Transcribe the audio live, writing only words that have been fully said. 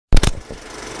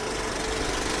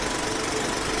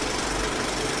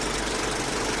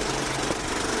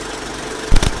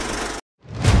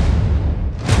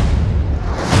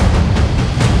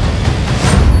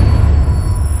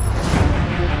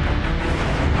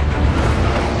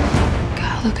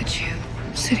I look at you,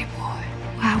 city boy.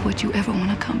 Why would you ever want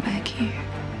to come back here?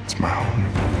 It's my home.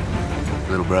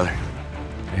 Little brother,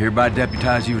 I hereby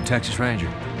deputize you a Texas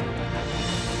Ranger.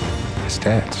 It's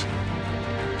Dad's.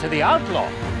 To the outlaw,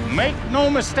 make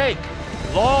no mistake,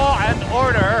 law and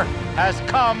order has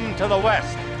come to the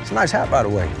West. It's a nice hat, by the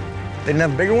way. They didn't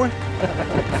have a bigger one?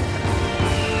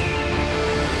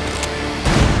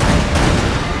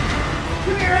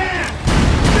 Give me your hand!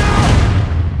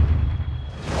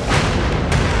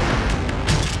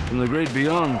 From the great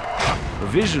beyond, a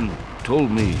vision told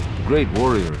me a great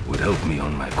warrior would help me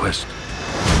on my quest.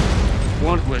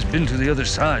 One who has been to the other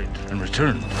side and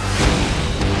returned.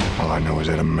 All I know is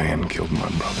that a man killed my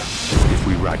brother. If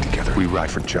we ride together, we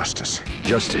ride for justice.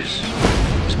 Justice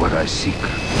is what I seek.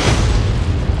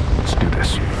 Let's do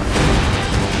this.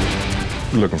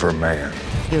 We're looking for a man.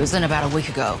 It was in about a week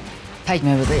ago. Take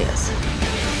me with this.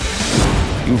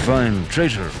 You find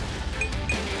traitor.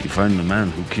 You find the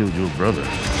man who killed your brother.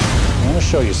 I want to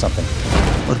show you something.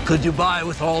 What could you buy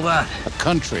with all that? A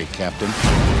country, Captain.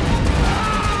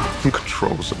 Who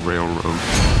controls the railroad,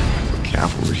 the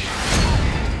cavalry,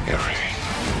 everything?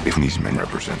 If these men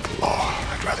represent the law,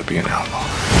 I'd rather be an outlaw.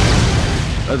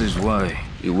 That is why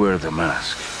you wear the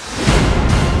mask.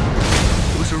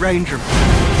 It was a ranger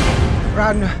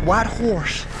riding a white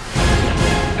horse.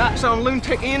 Got some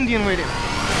lunatic Indian with him.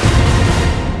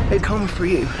 They're coming for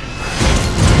you.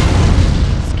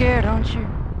 Scared, aren't you?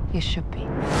 You should be.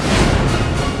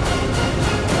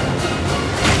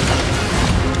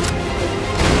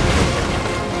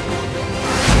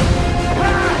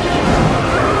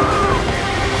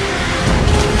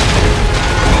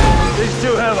 These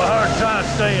two have a hard time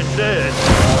staying dead.